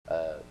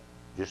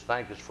just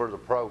thank us for the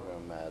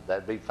program.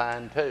 That'd be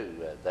fine too.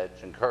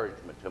 That's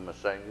encouragement to my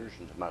singers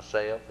and to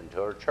myself and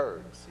to our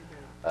church.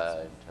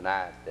 And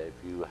tonight, if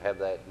you have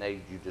that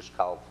need, you just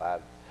call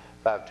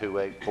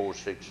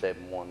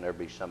 528-4671. There'll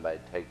be somebody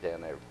to take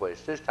down that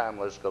request. This time,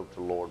 let's go to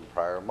the Lord in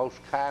prayer. Most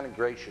kind and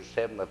gracious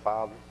Heavenly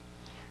Father,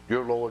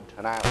 dear Lord,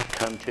 tonight we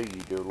come to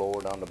you, dear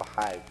Lord, on the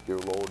behalf, dear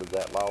Lord, of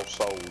that lost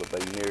soul that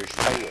be nearest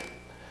hell.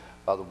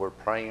 Father, we're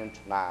praying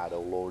tonight,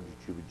 oh Lord,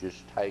 that you would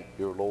just take,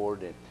 dear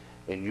Lord,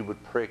 and you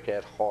would prick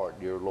that heart,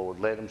 dear Lord.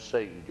 Let them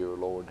see, dear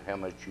Lord, how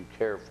much you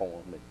care for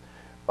them. And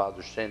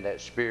Father, send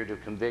that spirit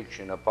of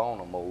conviction upon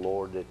them, oh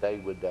Lord, that they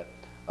would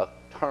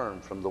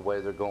turn from the way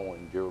they're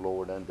going, dear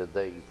Lord, unto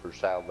thee for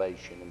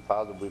salvation. And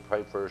Father, we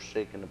pray for our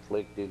sick and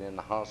afflicted in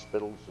the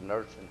hospitals, the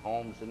nursing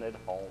homes, and at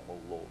home, oh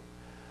Lord.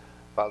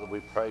 Father,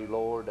 we pray,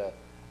 Lord,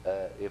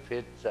 if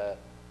it's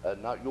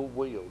not your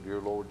will,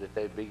 dear Lord, that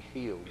they be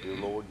healed, dear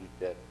Lord,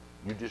 that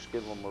you just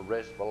give them a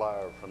restful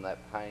hour from that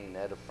pain,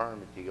 that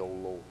infirmity, oh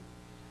Lord.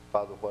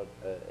 Father, what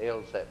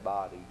ails that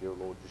body, dear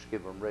Lord, just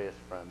give them rest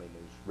from it,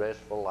 this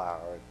restful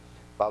hour.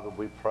 Father,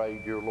 we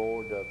pray, dear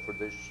Lord, for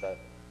this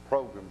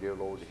program, dear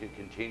Lord, that you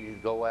continue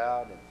to go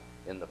out and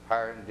in the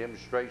power and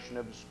demonstration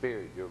of the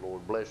Spirit, dear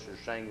Lord. Bless our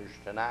singers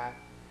tonight.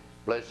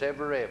 Bless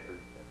every effort.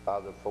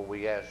 Father, for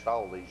we ask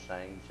all these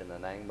things in the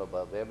name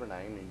above every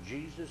name. In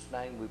Jesus'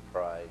 name we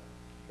pray,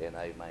 and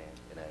amen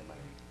and amen.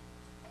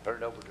 Turn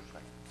it over to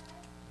Saint.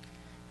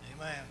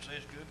 Amen. So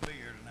it's good to be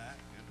here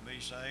tonight. Good to be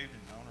saved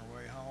and on our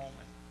way home.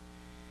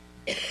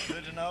 And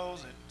good to know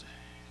that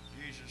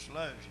Jesus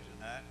loves you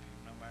tonight,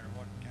 no matter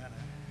what kind of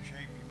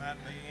shape you might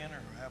be in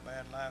or how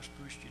bad life's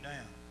pushed you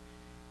down.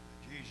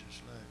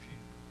 Jesus loves you.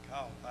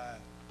 Call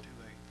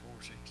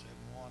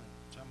 528-4671 and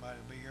somebody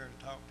will be here to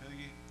talk to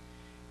you,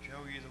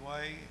 show you the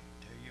way, and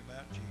tell you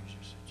about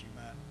Jesus, that you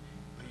might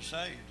be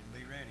saved and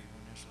be ready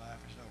when this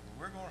life is over.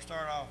 We're going to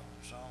start off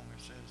with a song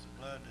that says, "The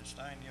blood that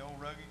stained the old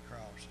rugged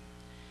cross." And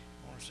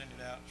I want to send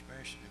it out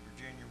especially to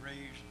Virginia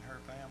Reeves and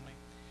her family.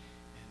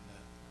 And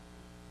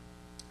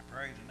I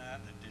pray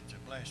tonight that it's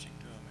a blessing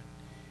to them. And,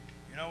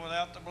 you know,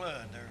 without the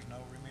blood, there's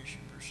no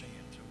remission for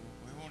sin. So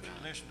we want you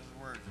to listen to the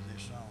words of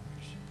this song.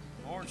 It's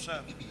the Lord's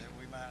Supper, that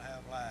we might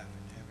have life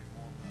and have it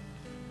more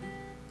abundantly.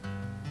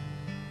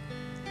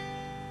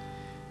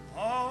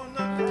 On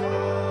the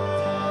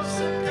cross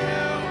of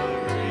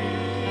Calvary,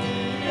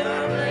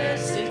 our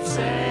blessed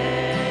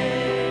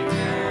Savior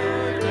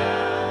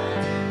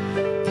died,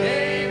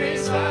 gave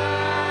his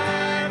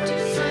life to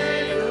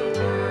save the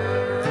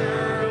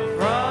world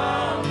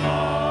from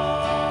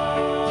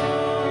loss.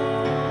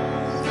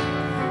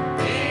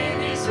 In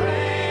his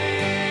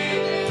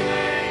raining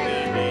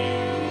agony,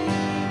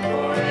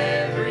 for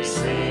every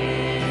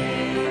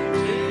sin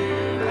to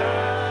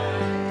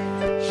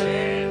die,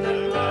 shed the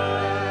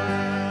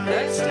blood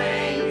that stains